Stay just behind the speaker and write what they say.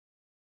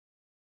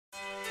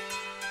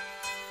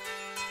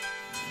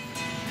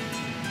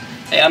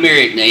Hey, I'm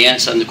Eric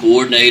Nance. I'm the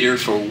coordinator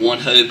for One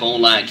Hope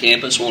Online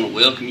Campus. I want to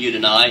welcome you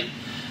tonight.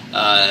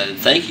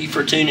 Thank you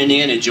for tuning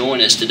in and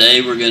joining us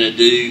today. We're going to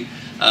do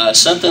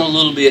something a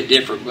little bit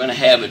different. We're going to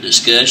have a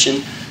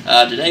discussion.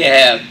 Today I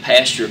have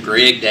Pastor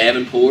Greg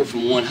Davenport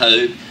from One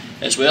Hope,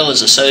 as well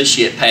as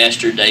Associate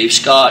Pastor Dave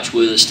Scotch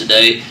with us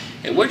today.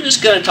 And we're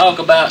just going to talk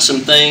about some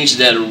things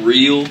that are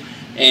real.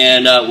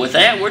 And with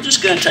that, we're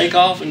just going to take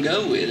off and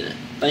go with it.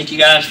 Thank you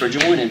guys for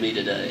joining me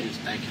today.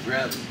 Thank you for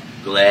having me.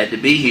 Glad to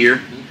be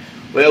here.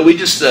 Well, we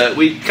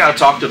kind of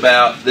talked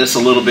about this a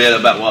little bit,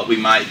 about what we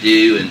might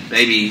do, and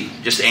maybe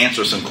just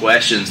answer some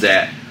questions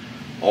that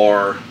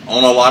are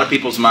on a lot of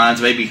people's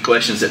minds, maybe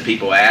questions that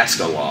people ask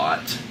a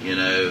lot,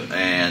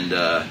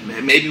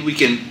 and maybe we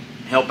can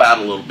help out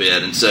a little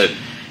bit. And so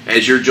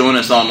as you're joining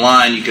us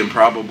online, you can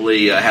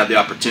probably have the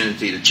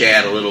opportunity to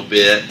chat a little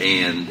bit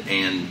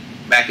and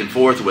back and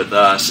forth with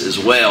us as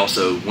well.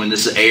 So when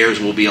this airs,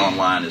 we'll be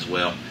online as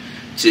well,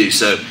 too.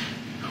 So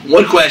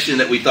one question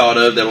that we thought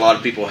of that a lot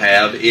of people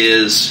have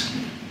is,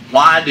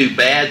 why do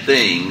bad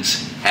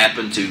things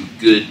happen to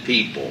good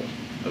people?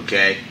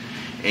 Okay?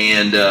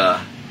 And,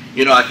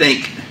 I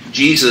think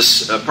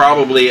Jesus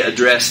probably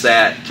addressed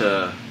that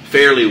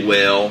fairly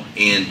well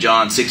in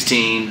John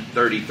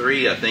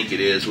 16:33, I think it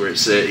is, where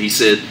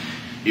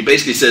he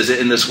basically says,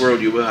 in this world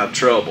you will have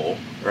trouble,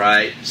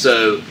 right?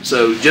 So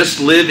just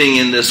living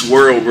in this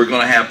world, we're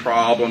going to have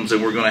problems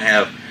and we're going to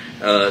have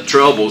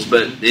troubles,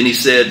 but then he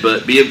said,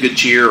 but be of good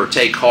cheer, or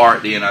take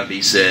heart, the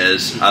NIV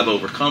says, I've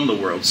overcome the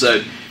world.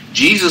 So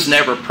Jesus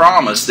never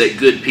promised that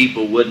good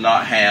people would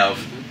not have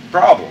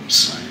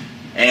problems.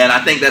 And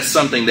I think that's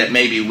something that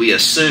maybe we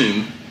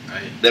assume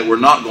that we're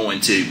not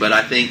going to, but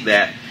I think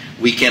that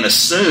we can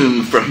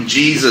assume from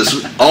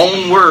Jesus'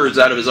 own words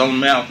out of his own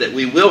mouth that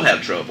we will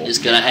have trouble. It's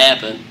going to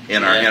happen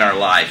in our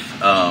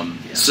life.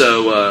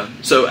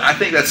 So I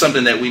think that's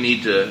something that we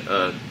need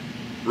to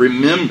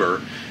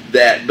remember.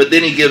 But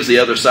then he gives the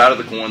other side of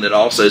the coin that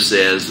also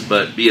says,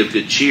 but be of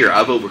good cheer.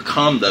 I've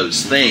overcome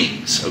those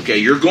things. Okay,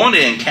 you're going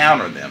to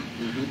encounter them,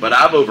 but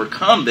I've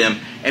overcome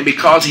them. And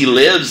because he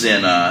lives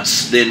in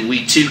us, then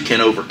we too can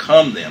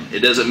overcome them.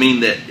 It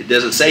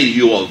doesn't say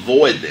you'll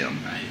avoid them,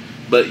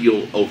 but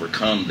you'll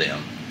overcome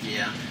them.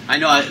 Yeah, I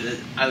know.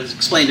 I was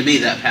explained to me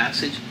that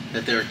passage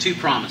that there are two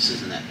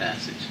promises in that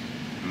passage.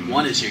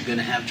 One is you're going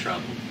to have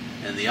trouble,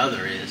 and the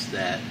other is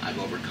that I've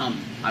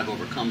overcome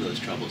those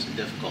troubles and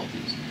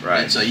difficulties.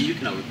 Right. And so you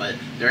can overcome.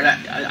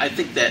 I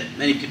think that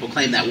many people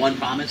claim that one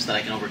promise that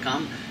I can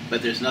overcome,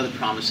 but there's another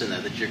promise in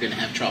that you're going to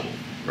have trouble.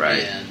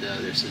 Right. And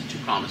there's the two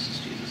promises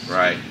Jesus.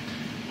 Right.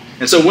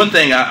 And so one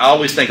thing I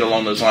always think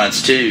along those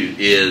lines too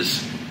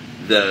is,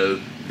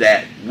 though,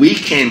 that we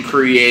can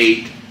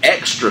create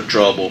extra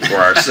trouble for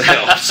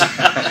ourselves.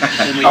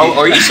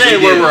 Are you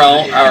saying we're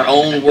our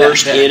own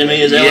worst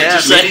enemy? Is that what you're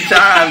saying? Many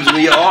times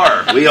we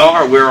are.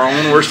 We're our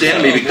own worst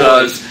enemy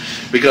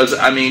because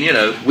I mean,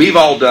 we've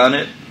all done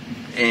it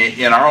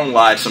in our own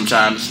life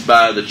sometimes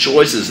by the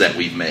choices that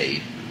we've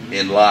made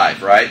in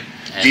life, right?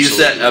 Absolutely. Jesus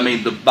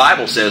said, the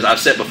Bible says, I've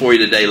set before you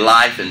today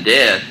life and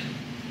death.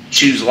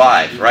 Choose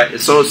life, right?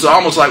 So it's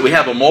almost like we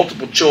have a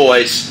multiple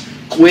choice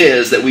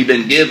quiz that we've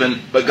been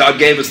given, but God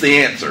gave us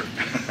the answer.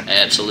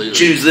 Absolutely.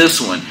 Choose this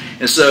one.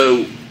 And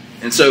so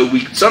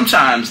we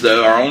sometimes,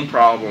 though, our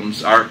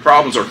problems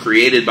are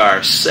created by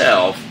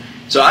ourselves.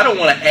 So I don't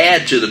want to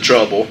add to the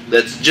trouble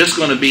that's just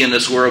going to be in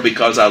this world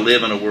because I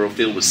live in a world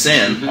filled with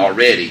sin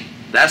already.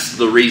 That's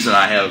the reason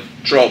I have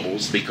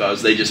troubles,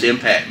 because they just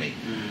impact me.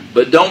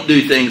 But don't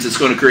do things that's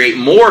going to create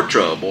more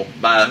trouble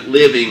by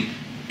living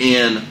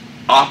in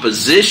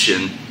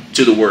opposition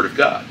to the Word of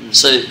God.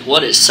 So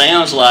what it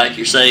sounds like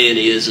you're saying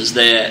is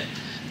that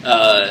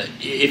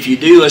if you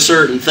do a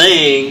certain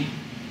thing,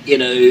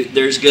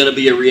 there's going to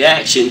be a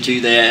reaction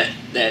to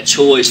that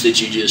choice that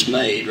you just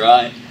made,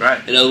 right?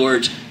 Right. In other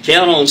words,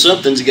 count on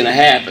something's going to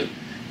happen,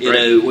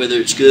 whether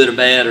it's good or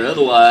bad or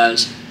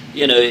otherwise.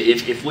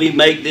 If we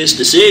make this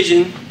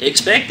decision,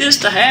 expect this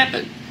to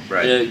happen.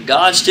 Right.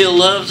 God still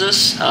loves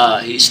us.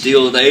 He's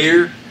still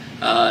there.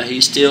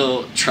 He's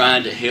still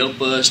trying to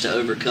help us to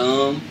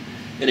overcome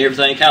and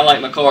everything. Kind of like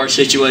my car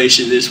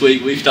situation this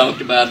week. We've talked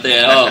about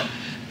that.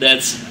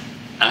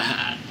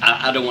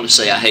 I don't want to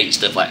say I hate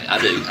stuff like that. I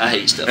do. I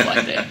hate stuff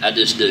like that. I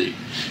just do.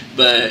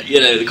 But,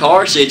 the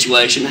car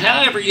situation,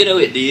 however,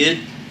 it did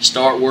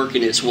start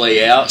working its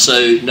way out.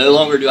 So no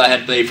longer do I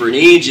have to pay for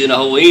a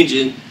whole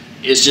engine.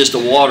 It's just a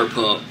water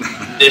pump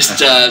this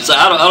time. So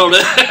I don't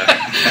know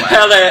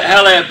how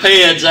that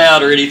pans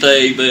out or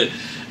anything,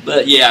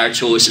 but yeah, our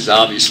choices,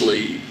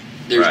 obviously,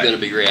 there's going to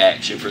be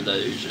reaction for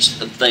those,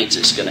 just things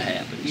that's going to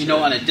happen.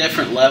 On a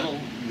different level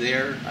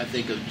there, I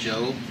think of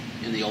Job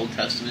in the Old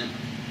Testament,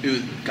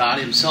 who God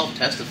himself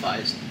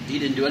testifies he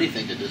didn't do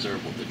anything to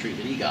deserve the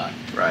treatment he got.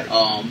 Right.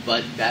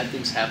 But bad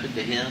things happened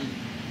to him,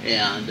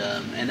 and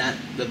that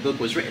the book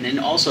was written. And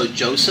also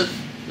Joseph,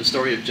 the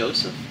story of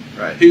Joseph.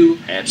 Right. Who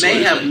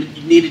Absolutely. may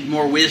have needed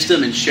more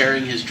wisdom in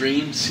sharing his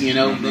dreams.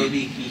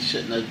 Maybe he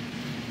shouldn't have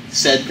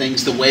said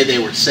things the way they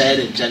were said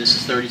in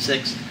Genesis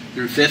 36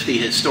 through 50.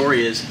 His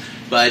story is,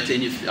 but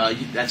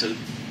that's a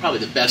probably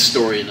the best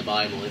story in the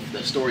Bible, if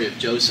the story of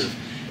Joseph.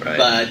 Right.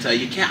 But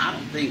you can't.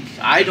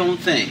 I don't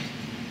think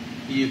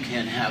you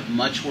can have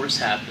much worse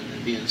happen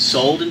than being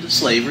sold into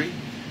slavery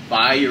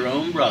by your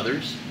own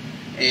brothers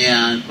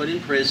and put in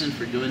prison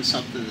for doing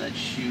something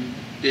that you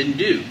didn't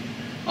do.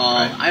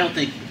 Right. I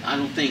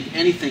don't think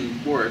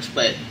anything worse.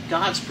 But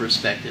God's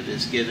perspective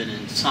is given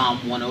in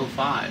Psalm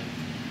 105.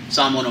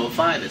 Psalm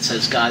 105. It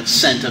says God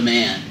sent a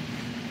man.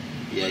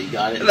 Yeah, you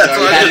got it.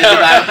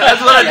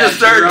 That's what I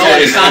just heard.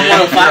 Psalm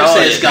 105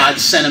 says God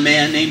sent a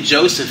man named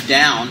Joseph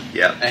down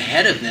Yep.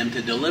 ahead of them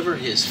to deliver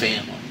his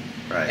family.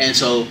 Right. And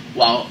so,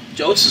 while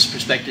Joseph's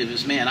perspective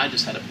is, man, I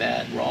just had a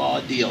bad raw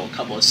deal, a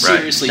couple of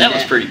seriously That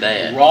was pretty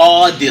bad.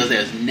 raw deals.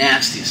 There's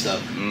nasty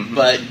stuff. Mhm.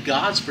 But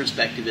God's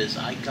perspective is,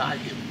 I got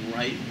him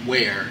right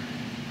where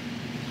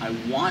I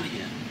want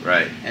him,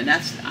 Right. and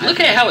that's Look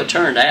at how it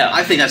turned out.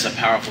 I think that's a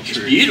powerful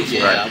truth. beautiful.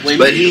 Yeah, Right. way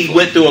But he beautiful.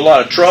 went through a lot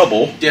of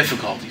trouble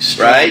difficulties,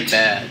 strong, Right.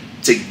 bad,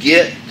 to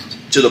get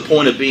to the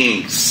point of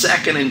being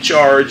second in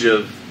charge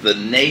of the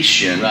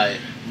nation. right.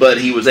 But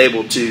he was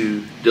able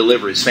to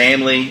deliver his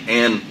family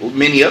and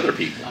many other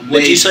people.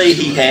 Would you say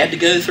he had to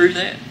go through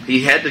that?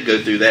 He had to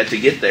go through that to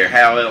get there.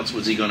 How else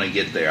was he going to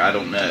get there? I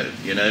don't know.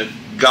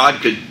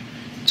 God could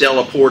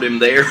teleport him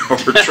there or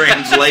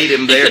translate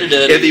him there could have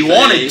done if he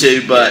wanted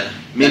to. But Yeah.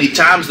 many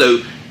times,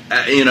 though,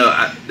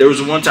 there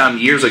was one time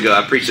years ago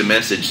I preached a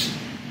message.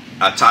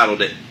 I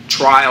titled it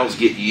 "Trials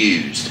Get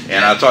Used,"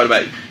 and I talked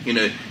about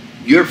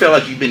you ever felt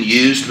like you've been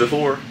used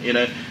before?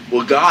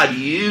 Well, God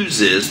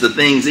uses the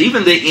things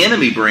even the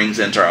enemy brings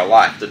into our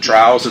life, the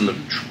trials and the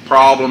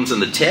problems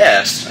and the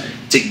tests, Right.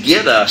 to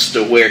get us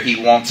to where He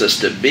wants us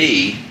to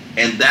be,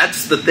 and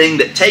that's the thing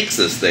that takes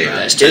us there. Right.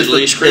 That's It's the-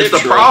 totally It's the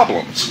scriptural.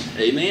 problems,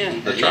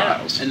 Amen. the Yeah.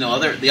 trials. And the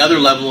other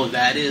level of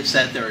that is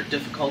that there are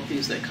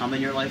difficulties that come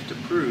in your life to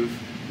prove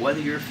whether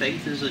your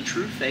faith is a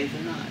true faith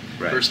or not.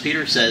 Right. First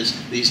Peter says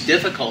these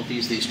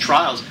difficulties, these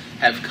trials,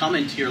 have come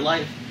into your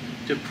life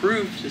to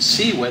prove, to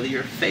see whether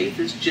your faith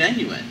is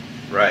genuine.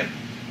 Right.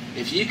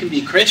 If you can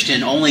be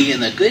Christian only in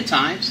the good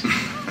times,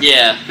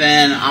 Yeah.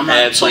 then I'm not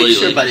Absolutely.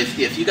 quite sure. But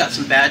if you got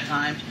some bad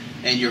times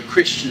and your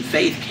Christian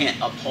faith can't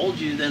uphold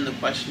you, then the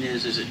question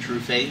is it true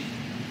faith?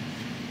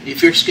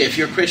 If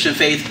your Christian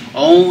faith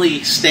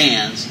only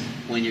stands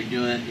when you're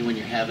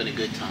having a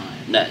good time.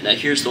 Now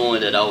here's the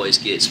one that always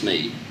gets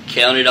me.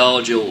 Count it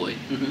all joy.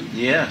 Mm-hmm.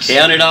 Yes.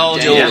 Count it all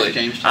James- joy.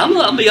 James I'm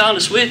going to be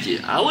honest with you.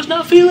 I was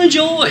not feeling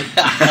joy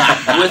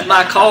with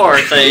my car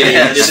thing.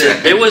 Yes.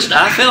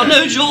 I felt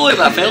no joy, but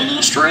I felt a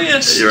little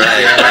stress. You're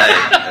right.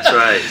 Right. That's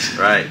right.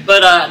 Right.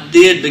 But I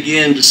did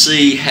begin to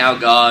see how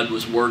God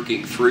was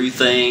working through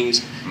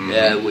things.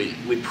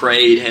 We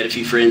prayed, had a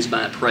few friends of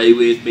mine pray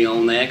with me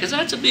on that, because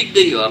that's a big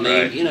deal. I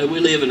mean, Right. we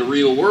live in a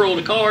real world.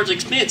 A car is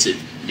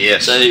expensive.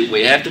 Yes. So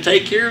we have to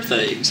take care of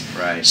things.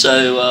 Right.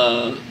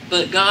 So,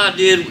 but God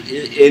did,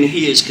 and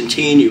He is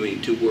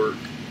continuing to work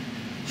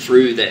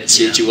through that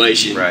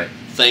situation. Right.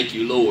 Thank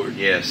you, Lord.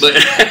 Yes. But,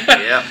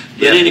 Yeah.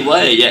 but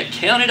anyway,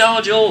 count it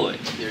all joy.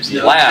 There's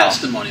no Wow.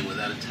 testimony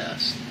without a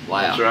test.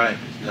 Wow. That's right.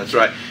 That's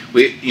right.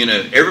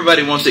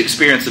 Everybody wants to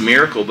experience a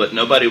miracle, but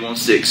nobody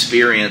wants to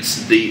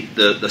experience the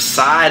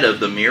side of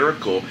the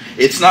miracle.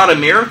 It's not a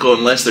miracle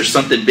unless there's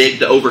something big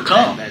to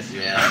overcome.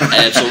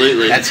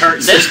 Absolutely. That's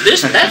hurting.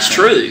 That's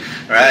true.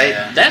 Right?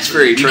 Yeah. That's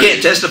very You true.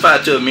 can't testify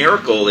to a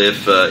miracle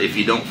if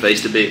you don't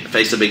face a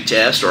big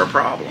test or a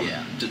problem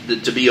Yeah.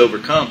 to be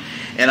overcome.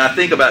 And I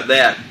think about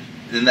that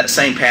in that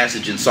same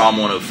passage in Psalm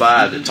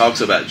 105 that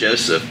talks about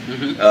Joseph.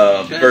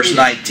 Verse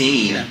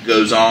 19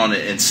 goes on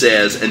and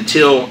says,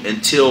 until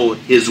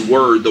his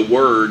word, the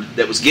word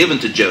that was given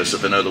to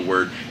Joseph, in other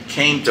words,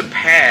 came to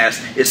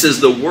pass, it says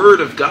the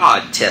word of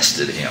God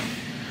tested him.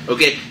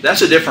 Okay,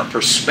 that's a different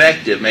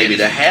perspective maybe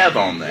to have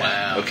on that.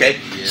 Wow. Okay,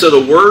 Yeah. so the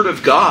word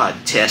of God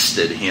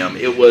tested him.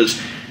 It was,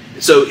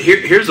 so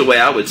here's the way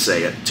I would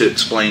say it to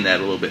explain that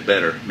a little bit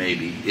better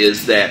maybe,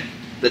 is that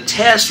the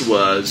test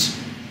was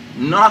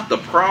not the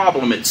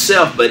problem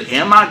itself, but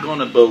am I going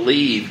to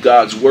believe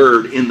God's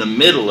word in the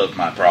middle of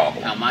my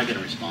problem? How am I going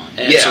to respond?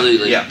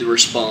 Absolutely. Yeah. The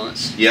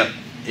response. Yep.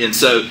 And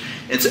so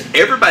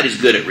everybody's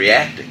good at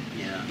reacting.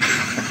 Yeah.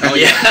 Oh,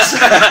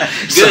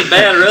 yes. Good,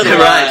 bad, or otherwise.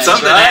 Right.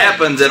 Something right?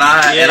 happens and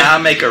I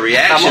make a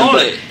reaction. I'm on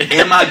But it.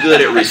 am I good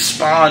at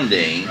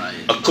responding Right.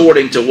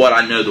 according to what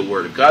I know the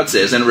Word of God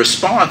says? And a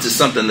response is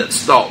something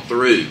that's thought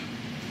through.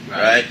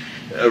 Right?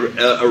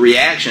 A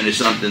reaction is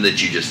something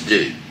that you just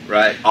do.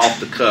 Right? Off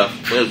the cuff,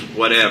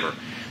 whatever.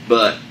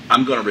 But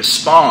I'm going to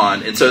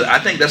respond. And so I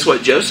think that's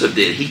what Joseph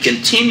did. He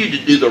continued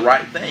to do the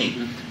right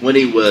thing. When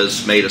he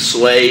was made a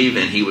slave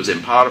and he was in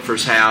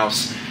Potiphar's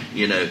house,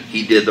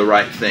 he did the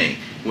right thing.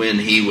 When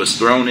he was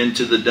thrown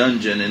into the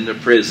dungeon, into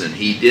prison,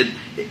 he did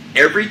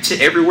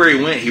everywhere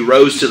he went, he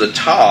rose to the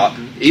top,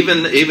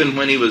 even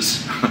when he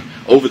was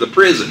over the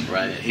prison.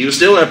 Right. He was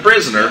still a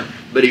prisoner,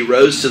 but he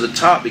rose to the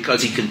top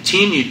because he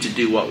continued to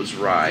do what was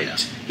right. Yeah.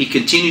 He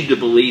continued to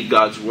believe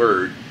God's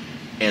word,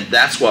 and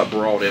that's what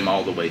brought him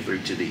all the way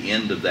through to the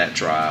end of that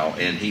trial.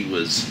 And he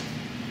was,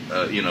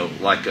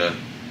 like a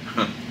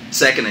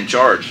second in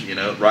charge,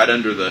 right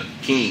under the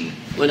king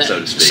so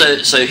to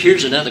speak. So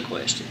here's another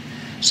question.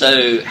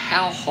 So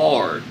how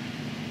hard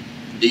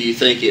do you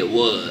think it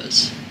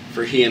was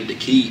for him to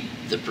keep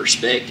the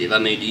perspective? I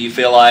mean, do you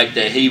feel like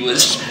that he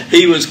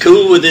was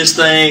cool with this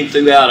thing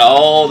throughout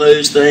all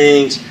those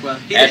things? Well,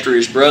 after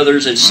his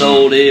brothers had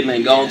sold him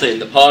and gone through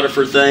the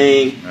Potiphar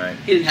thing, Right.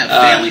 He didn't have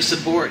family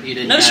support. He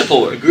didn't no have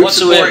support group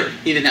whatsoever.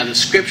 support. He didn't have the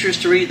scriptures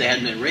to read. They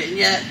hadn't been written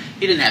yet.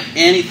 He didn't have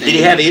anything. Did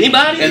he have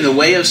anybody in the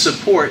way of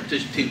support to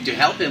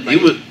help him? He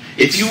was.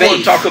 If you want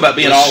to talk about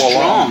being all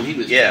alone, he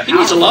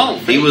was alone.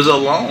 He was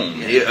alone.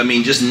 Yeah. I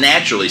mean, just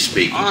naturally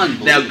speaking.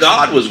 Now,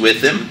 God was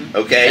with him,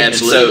 okay?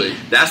 Absolutely.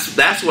 And so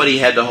that's what he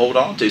had to hold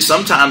on to.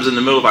 Sometimes in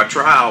the middle of our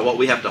trial, what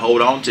we have to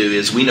hold on to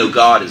is we know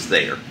God is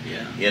there.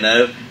 Yeah. You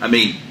know? I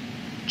mean,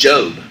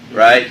 Job,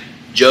 right?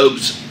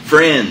 Job's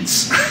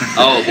friends.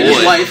 Oh, boy. And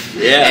his wife.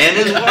 Yeah. And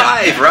his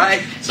wife,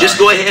 right? Just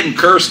go ahead and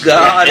curse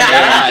God and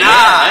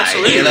die.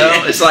 Absolutely. You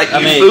know? It's like,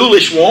 I mean,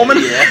 foolish woman.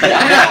 Wow.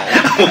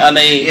 I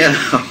mean, you know,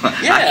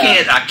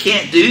 I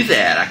can't do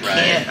that.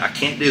 I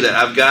can't do that.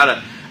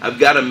 I've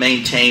got to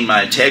maintain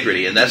my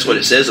integrity, and that's what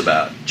it says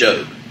about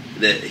Job,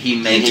 that he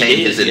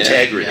maintained his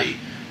integrity,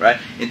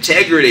 right?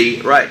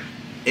 Integrity, right?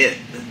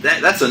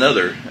 That's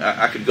another.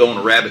 I could go on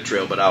a rabbit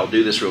trail, but I'll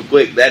do this real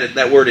quick.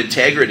 That word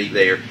integrity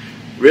there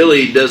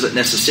really doesn't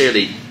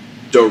necessarily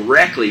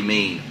directly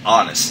mean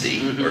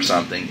honesty or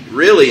something.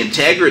 Really,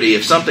 integrity,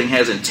 if something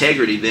has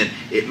integrity, then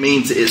it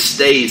means it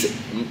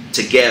stays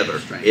together.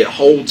 Right. It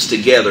holds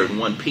together in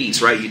one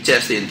piece, right? You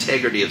test the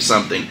integrity of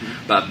something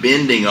by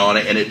bending on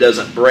it and it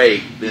doesn't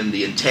break, then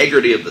the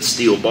integrity of the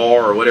steel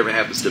bar or whatever it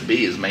happens to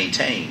be is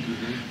maintained,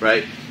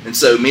 right? And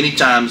so many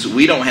times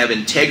we don't have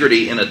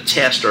integrity in a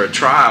test or a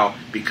trial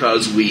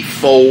because we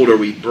fold or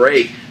we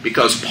break,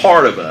 because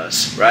part of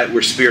us, right,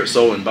 we're spirit,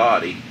 soul, and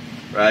body,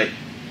 right,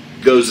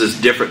 goes this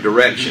different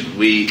direction.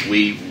 We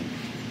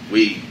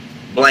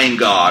blame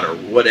God or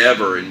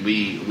whatever, and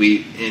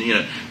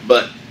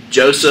but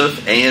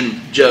Joseph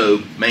and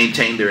Job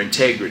maintained their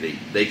integrity.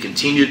 They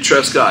continued to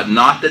trust God.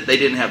 Not that they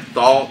didn't have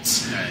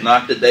thoughts,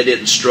 not that they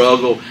didn't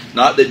struggle,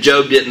 not that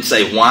Job didn't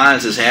say, "Why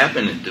is this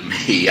happening to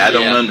me? I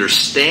don't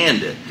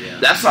understand it." Yeah.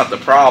 That's not the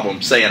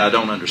problem, saying I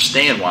don't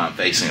understand why I'm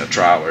facing a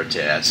trial or a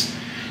test.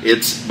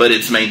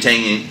 It's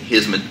maintaining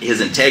his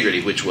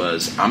integrity, which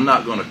was, I'm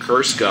not going to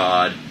curse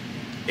God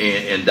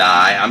and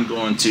die. I'm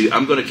going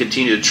to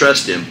continue to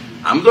trust Him.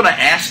 I'm going to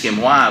ask Him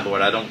why,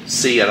 Lord. I don't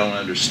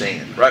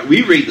understand. Right?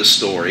 We read the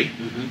story,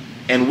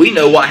 and we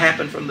know what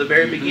happened from the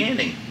very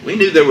beginning. We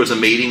knew there was a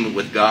meeting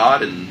with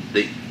God and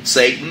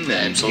Satan,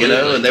 and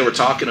and they were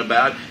talking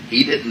about.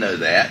 He didn't know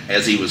that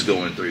as he was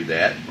going through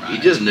that. Right. He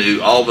just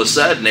knew all of a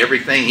sudden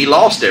he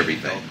lost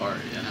everything. Apart,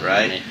 yeah.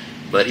 Right?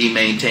 But he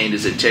maintained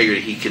his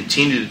integrity. He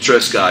continued to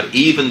trust God,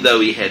 even though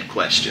he had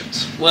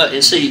questions. Well,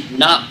 and see,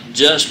 not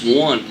just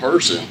one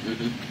person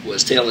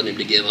was telling him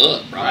to give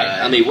up, right?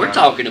 I mean, we're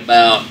talking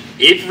about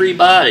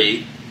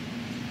everybody,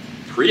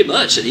 pretty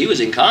much, that he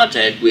was in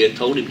contact with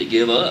told him to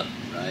give up.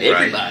 Right.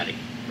 Everybody.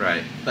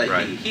 Right.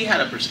 But he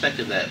had a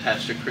perspective that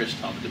Pastor Chris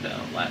talked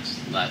about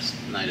last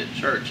night at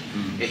church.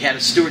 He had a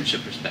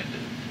stewardship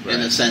perspective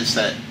in the sense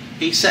that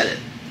he said it.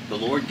 The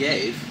Lord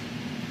gave,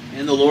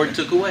 and the Lord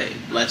took away.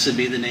 Blessed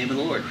be the name of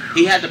the Lord.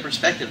 He had the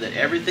perspective that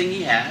everything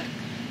he had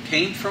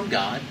came from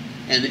God,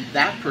 and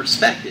that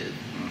perspective,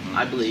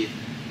 I believe,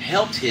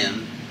 helped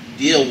him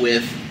deal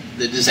with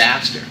the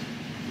disaster.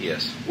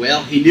 Yes.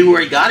 Well, he knew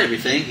where he got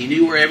everything. He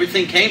knew where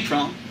everything came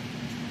from,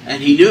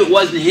 and he knew it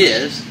wasn't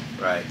his.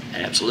 Right.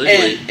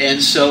 Absolutely.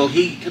 And so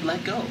he could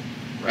let go.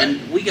 Right.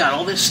 And we got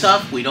all this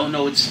stuff. We don't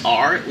know it's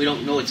ours. We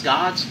don't know it's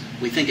God's.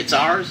 We think it's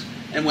ours.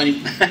 And when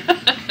he,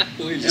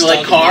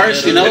 like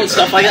cars, and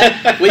stuff like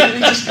that,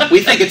 we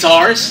think it's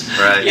ours,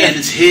 right? And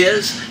it's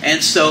His.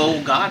 And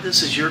so, God,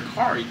 this is your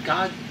car.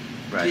 God,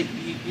 right?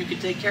 You can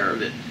take care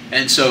of it.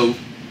 And so,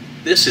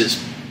 this is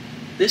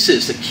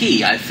the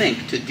key, I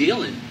think, to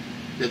dealing.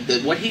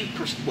 What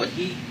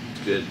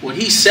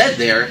he said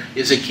there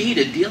is a key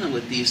to dealing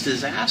with these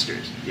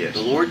disasters. Yes.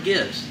 The Lord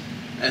gives,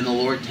 and the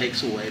Lord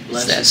takes away.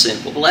 It's that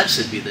simple.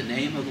 Blessed be the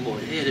name of the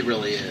Lord. It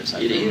really is.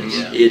 It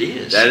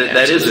is.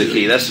 That is the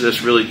key.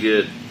 That's really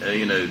good.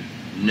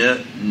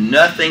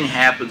 Nothing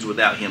happens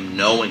without Him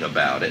knowing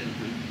about it,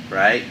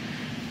 right?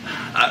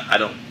 I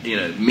don't.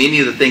 Many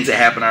of the things that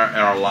happen in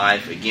our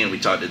life. Again, we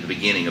talked at the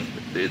beginning.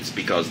 It's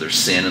because there's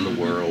sin in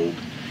the world.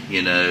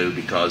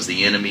 Because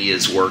the enemy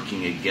is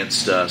working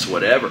against us,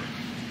 whatever.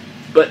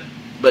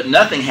 But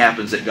nothing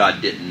happens that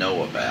God didn't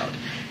know about.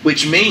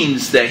 Which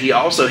means that He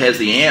also has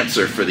the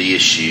answer for the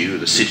issue,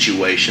 the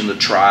situation, the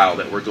trial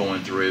that we're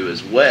going through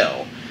as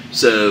well.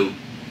 So,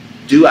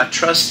 do I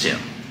trust Him?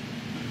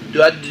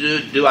 Do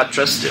I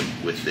trust Him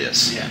with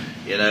this? Yeah.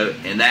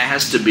 And that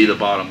has to be the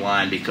bottom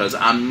line, because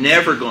I'm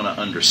never going to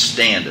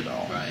understand it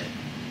all. Right.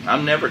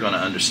 I'm never going to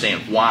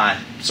understand why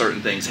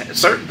certain things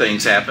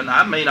happen.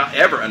 I may not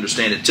ever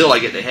understand it till I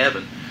get to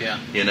heaven. Yeah.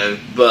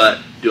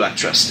 But do I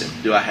trust Him?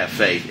 Do I have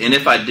faith? And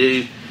if I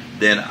do,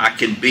 then I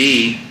can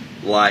be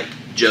like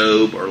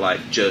Job or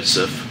like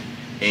Joseph,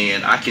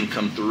 and I can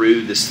come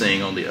through this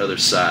thing on the other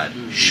side.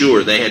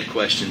 Sure, they had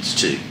questions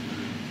too.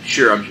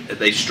 sure,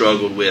 they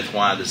struggled with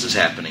why this is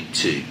happening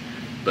too.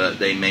 But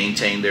they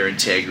maintained their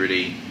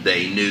integrity.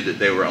 They knew that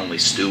they were only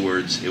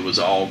stewards. It was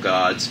all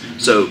God's.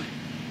 So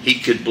he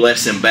could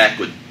bless them back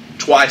with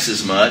twice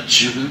as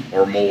much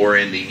or more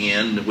in the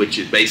end, which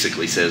it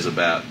basically says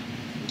about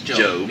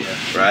Job,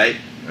 right?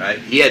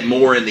 He had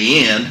more in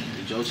the end.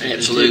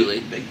 Absolutely.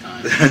 Big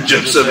time.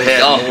 Joseph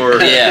had more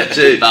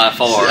too. By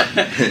far.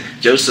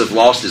 Joseph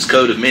lost his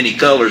coat of many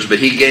colors, but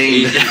he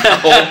gained a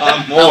whole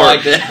lot more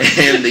like that.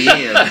 in the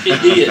end. He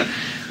did.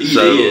 He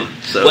did.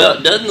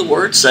 Well, doesn't the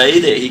Word say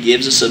that He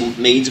gives us a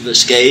means of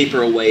escape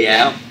or a way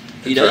out?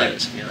 He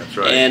does. Right. Yeah, that's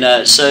right.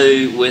 And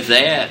so with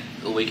that,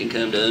 we can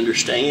come to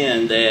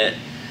understand that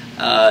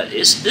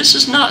this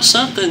is not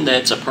something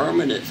that's a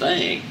permanent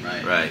thing.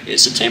 Right.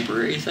 It's a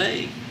temporary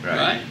thing.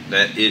 Right.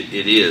 That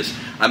it is.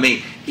 I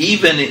mean,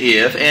 even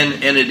if,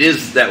 and it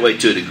is that way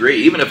to a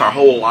degree, even if our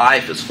whole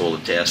life is full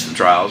of tests and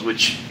trials,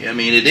 which, I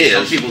mean, it is.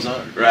 Some people's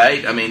are.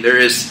 Right? I mean, there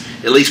is,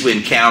 at least we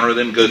encounter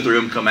them, go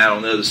through them, come out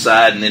on the other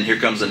side, and then here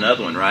comes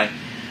another one, right?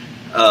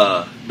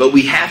 But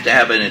we have to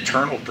have an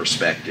eternal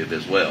perspective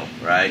as well,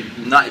 right?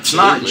 It's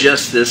not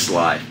just this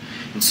life.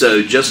 And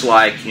so just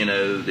like,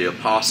 the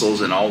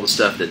apostles and all the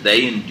stuff that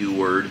they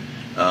endured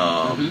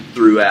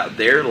throughout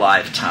their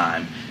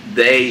lifetime,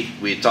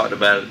 we had talked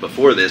about it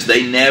before this,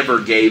 they never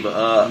gave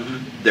up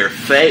their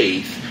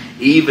faith,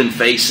 even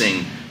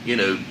facing,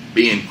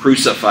 being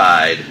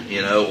crucified,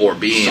 or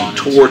being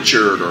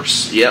tortured, or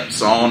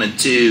sawn in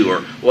two,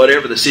 or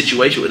whatever the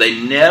situation was. They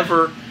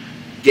never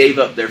gave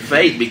up their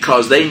faith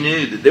because they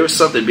knew that there was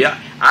something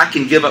beyond. I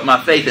can give up my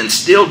faith and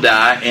still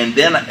die, and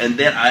then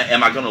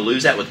am I going to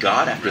lose that with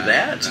God after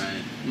that?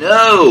 Right.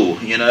 No,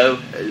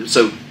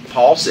 So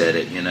Paul said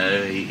it.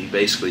 He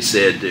basically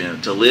said,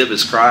 to live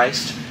is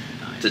Christ,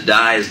 to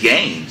die is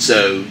gain.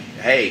 So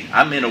hey,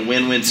 I'm in a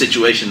win-win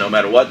situation no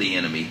matter what the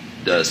enemy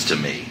does to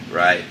me.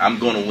 Right? I'm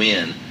going to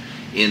win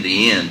in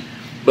the end.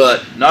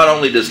 But not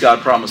only does God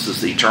promise us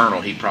the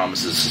eternal, He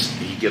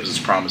gives us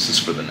promises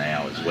for the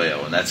now as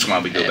well. And that's why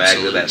we go back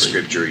to that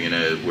scripture,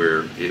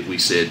 where we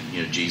said,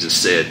 Jesus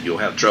said, you'll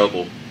have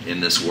trouble in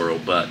this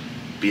world, but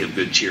be of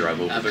good cheer,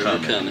 I've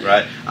overcome it.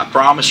 Right? I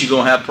promise you're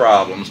going to have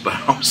problems, but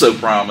I also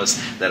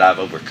promise that I've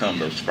overcome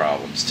those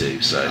problems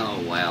too. So. Oh,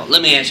 wow.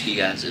 Let me ask you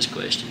guys this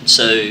question.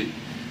 So,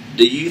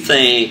 do you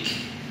think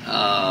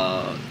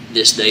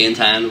this day and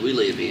time that we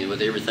live in,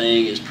 with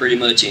everything is pretty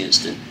much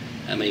instant?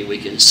 I mean, we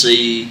can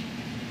see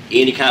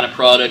any kind of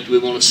product we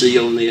want to see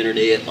on the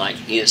internet, like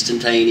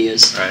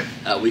instantaneous.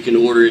 Right. We can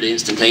order it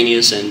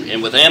instantaneous,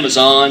 and with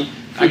Amazon,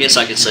 I guess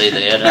I could say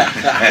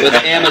that. With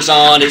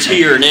Amazon, it's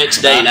here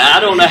next day. Now,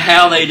 I don't know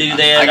how they do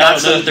that. I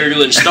don't know if they're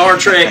doing Star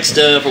Trek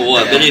stuff or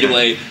what, but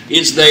anyway,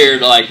 it's there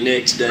like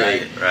next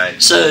day.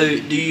 Right. So,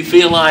 do you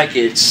feel like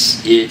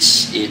it's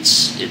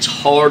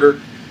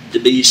harder to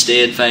be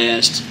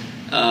steadfast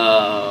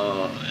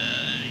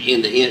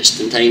in the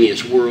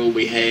instantaneous world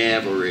we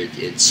have, or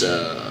it's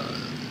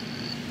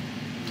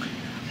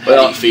how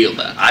do you feel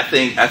about it? I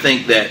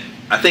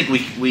think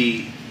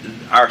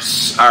our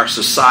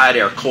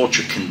society, our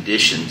culture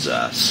conditions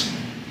us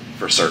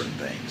for certain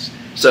things.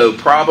 So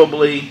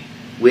probably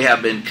we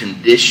have been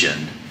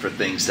conditioned for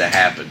things to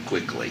happen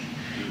quickly.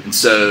 And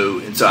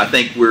so I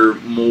think we're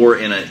more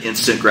in an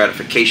instant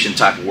gratification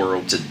type of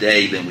world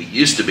today than we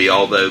used to be,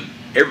 although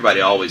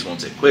everybody always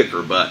wants it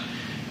quicker, but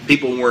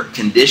people weren't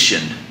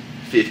conditioned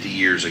 50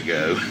 years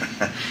ago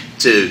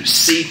to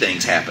see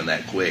things happen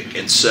that quick.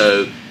 And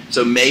so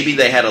maybe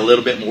they had a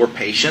little bit more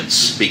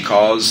patience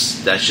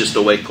because that's just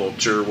the way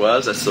culture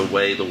was. That's the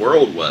way the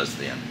world was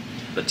then.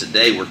 But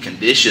today we're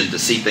conditioned to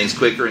see things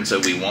quicker, and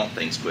so we want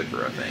things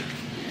quicker, I think.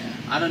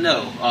 Yeah. I don't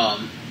know.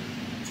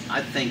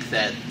 I think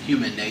that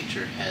human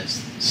nature has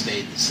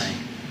stayed the same.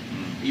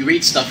 You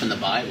read stuff in the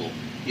Bible,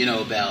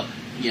 about,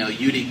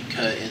 Euodia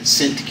and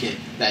Syntyche,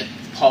 that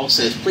Paul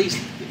says, please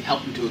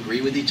help them to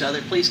agree with each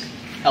other. Please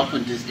help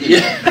them to,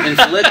 in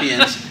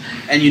Philippians.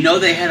 And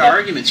they had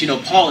arguments.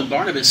 Paul and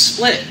Barnabas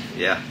split.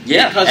 Yeah,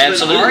 because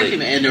absolutely. Of an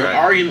argument. And their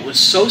argument was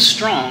so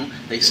strong,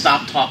 they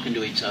stopped talking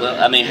to each other.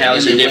 Well, I mean, how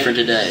is it different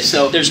today?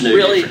 So there's no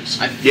difference.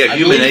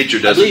 Human nature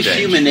doesn't change. I believe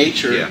human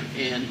nature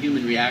and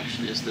human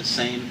reaction is the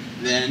same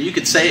then. You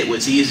could say it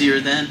was easier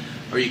then,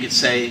 or you could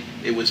say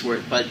it was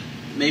worse. But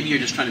maybe you're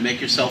just trying to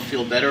make yourself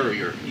feel better, or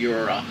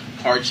your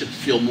hardships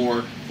feel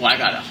more, well, I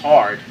got it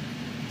hard.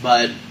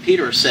 But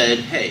Peter said,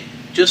 hey,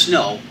 just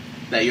know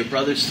that your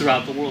brothers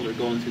throughout the world are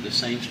going through the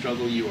same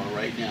struggle you are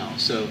right now.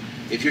 So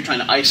if you're trying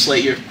to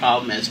isolate your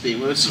problem as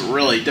being, well, this is a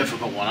really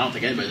difficult one, I don't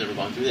think anybody's ever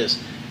gone through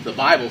this, the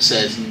Bible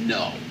says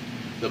no.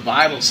 The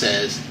Bible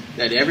says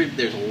that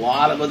there's a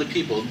lot of other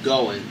people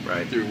going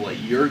through what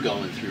you're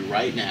going through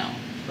right now.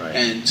 Right.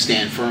 And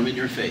stand firm in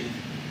your faith.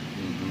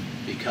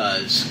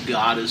 Because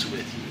God is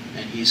with you,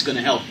 and He's going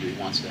to help you.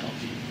 He wants to help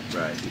you.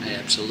 Right.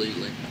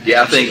 Absolutely.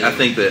 Yeah, I think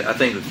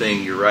the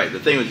thing, you're right. The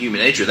thing with human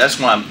nature, that's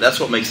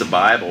what makes the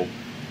Bible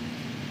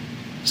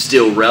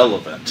still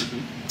relevant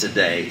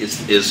today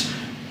is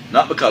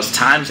not because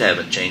times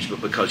haven't changed,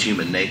 but because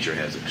human nature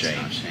hasn't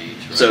changed.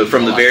 So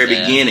from the I like very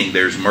that. beginning,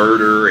 there's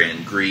murder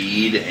and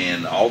greed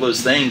and all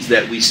those things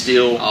that we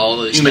still, All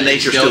those human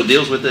things nature still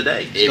deals with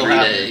today. Still every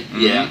happen. day.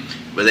 Mhm. Yeah.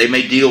 But they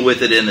may deal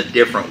with it in a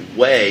different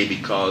way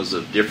because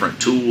of different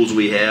tools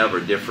we have or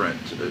different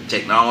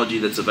technology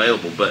that's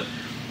available. But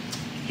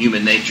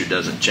human nature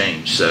doesn't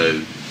change.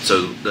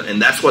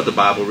 And that's what the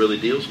Bible really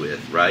deals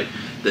with, right?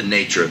 The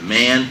nature of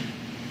man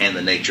and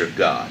the nature of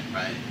God.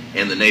 Right.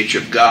 And the nature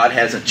of God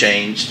hasn't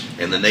changed,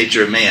 and the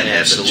nature of man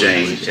hasn't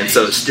Absolutely changed. And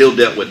so it's still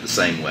dealt with the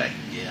same way.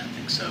 Yeah, I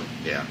think so.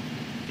 Yeah.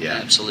 Yeah.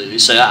 Absolutely.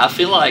 So I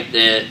feel like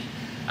that.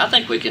 I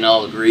think we can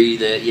all agree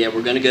that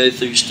we're going to go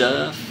through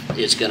stuff.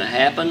 It's going to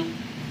happen.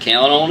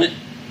 Count on it.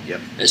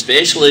 Yep.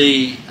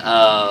 Especially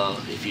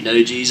if you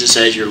know Jesus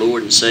as your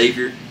Lord and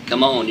Savior.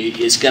 Come on,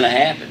 it's going to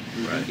happen.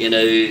 Right. You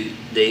know,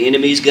 the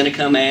enemy's going to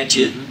come at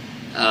you.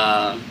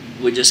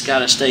 Mm-hmm. We just got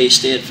to stay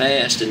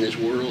steadfast in this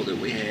world that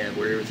we have,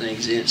 where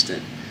everything's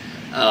instant.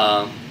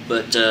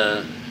 But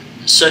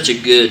such a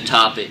good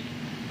topic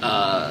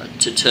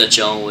to touch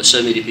on, with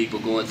so many people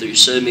going through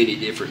so many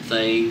different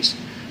things.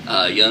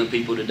 Young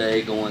people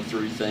today going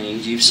through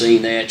things. You've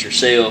seen that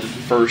yourself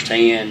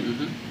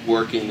firsthand,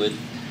 working with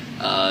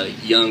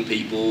young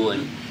people,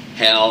 and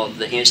how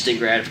the instant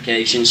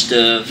gratification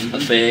stuff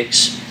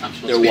affects I'm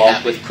supposed their to be walk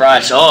happy. with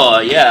Christ. Oh,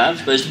 yeah, I'm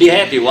supposed to be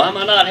happy. Why am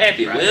I not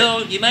happy? Right.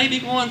 Well, you may be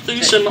going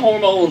through some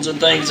hormones and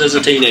things as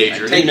a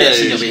teenager. Take Who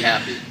this and knows? you'll be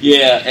happy.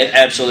 Yeah,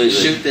 absolutely.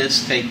 Shoot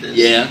this, take this.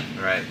 Yeah,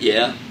 Right.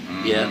 yeah,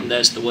 Mhm. yeah.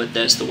 That's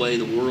the way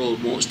the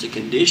world wants to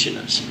condition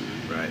us,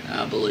 Right.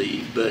 I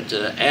believe. But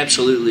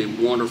absolutely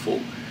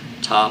wonderful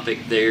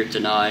topic there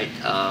tonight.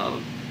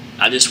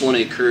 I just want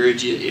to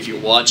encourage you, if you're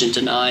watching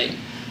tonight,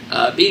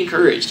 be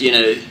encouraged. You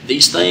know,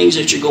 these things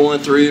that you're going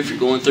through, if you're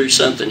going through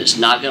something, it's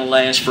not going to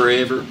last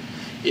forever.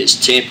 It's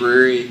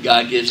temporary.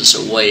 God gives us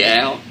a way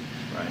out.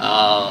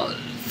 Right.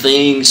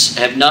 Things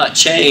have not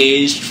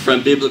changed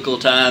from biblical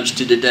times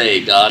to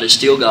today. God is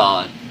still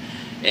God,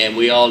 and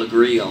we all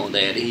agree on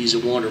that. He's a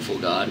wonderful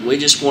God. And we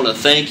just want to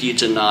thank you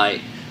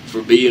tonight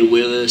for being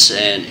with us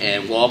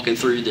and walking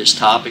through this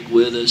topic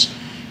with us.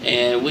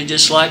 And we'd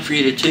just like for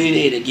you to tune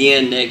in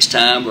again next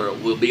time, where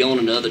we'll be on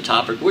another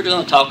topic. We're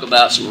going to talk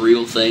about some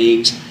real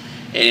things.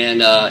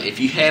 And if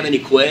you have any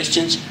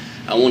questions,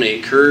 I want to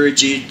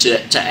encourage you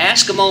to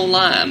ask them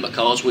online,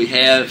 because we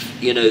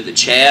have, the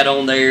chat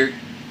on there.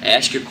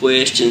 Ask your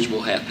questions.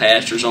 We'll have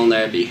pastors on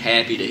there. Be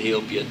happy to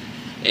help you.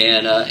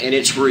 And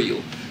it's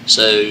real.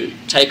 So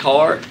take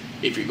heart.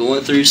 If you're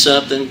going through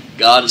something,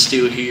 God is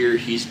still here.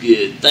 He's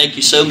good. Thank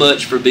you so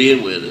much for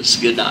being with us.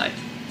 Good night.